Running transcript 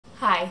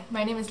Hi,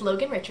 my name is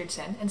Logan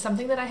Richardson, and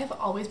something that I have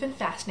always been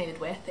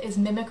fascinated with is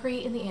mimicry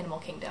in the animal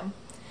kingdom.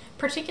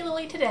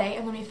 Particularly today,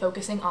 I'm going to be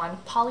focusing on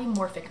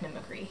polymorphic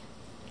mimicry.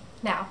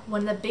 Now,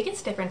 one of the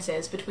biggest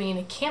differences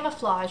between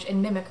camouflage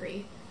and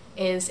mimicry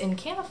is in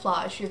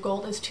camouflage, your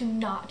goal is to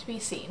not be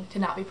seen, to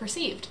not be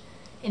perceived.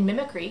 In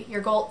mimicry,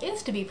 your goal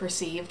is to be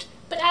perceived,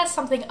 but as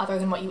something other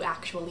than what you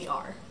actually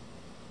are.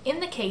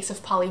 In the case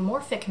of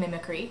polymorphic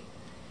mimicry,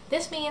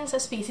 this means a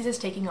species is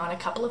taking on a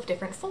couple of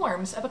different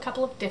forms of a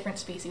couple of different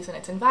species in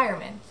its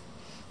environment.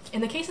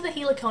 In the case of the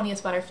heliconius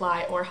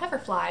butterfly or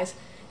hoverflies,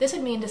 this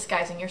would mean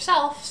disguising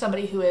yourself,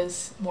 somebody who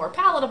is more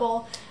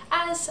palatable,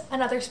 as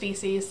another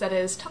species that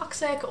is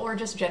toxic or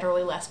just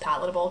generally less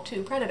palatable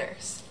to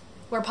predators.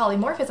 Where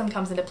polymorphism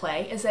comes into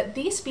play is that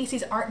these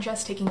species aren't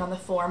just taking on the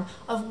form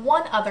of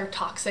one other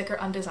toxic or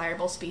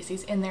undesirable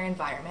species in their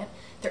environment,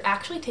 they're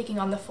actually taking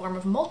on the form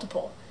of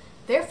multiple.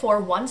 Therefore,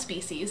 one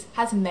species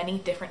has many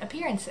different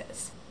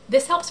appearances.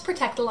 This helps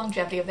protect the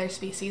longevity of their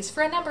species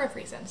for a number of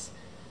reasons.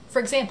 For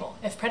example,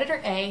 if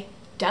Predator A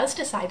does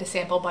decide to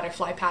sample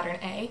butterfly pattern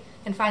A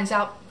and finds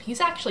out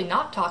he's actually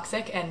not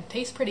toxic and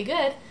tastes pretty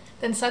good,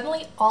 then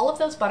suddenly all of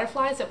those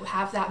butterflies that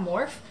have that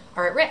morph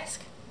are at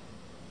risk.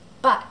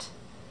 But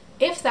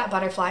if that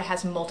butterfly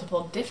has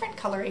multiple different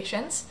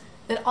colorations,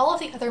 then all of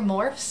the other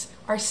morphs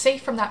are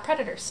safe from that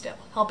predator still,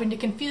 helping to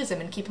confuse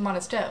him and keep him on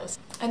his toes.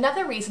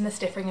 Another reason this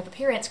differing of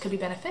appearance could be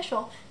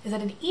beneficial is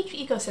that in each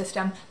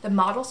ecosystem, the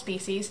model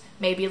species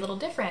may be a little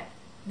different.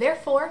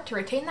 Therefore, to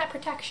retain that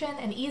protection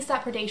and ease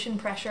that predation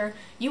pressure,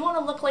 you want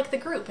to look like the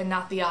group and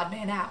not the odd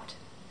man out.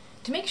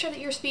 To make sure that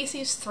your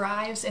species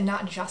thrives and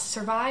not just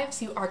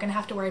survives, you are going to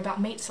have to worry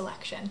about mate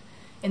selection.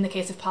 In the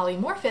case of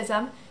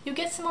polymorphism, you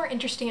get some more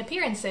interesting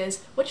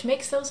appearances, which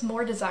makes those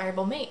more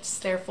desirable mates,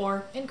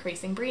 therefore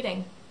increasing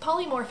breeding.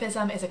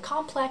 Polymorphism is a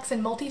complex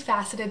and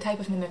multifaceted type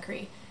of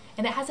mimicry,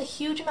 and it has a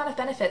huge amount of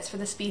benefits for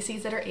the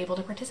species that are able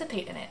to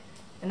participate in it.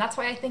 And that's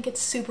why I think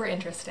it's super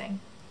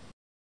interesting.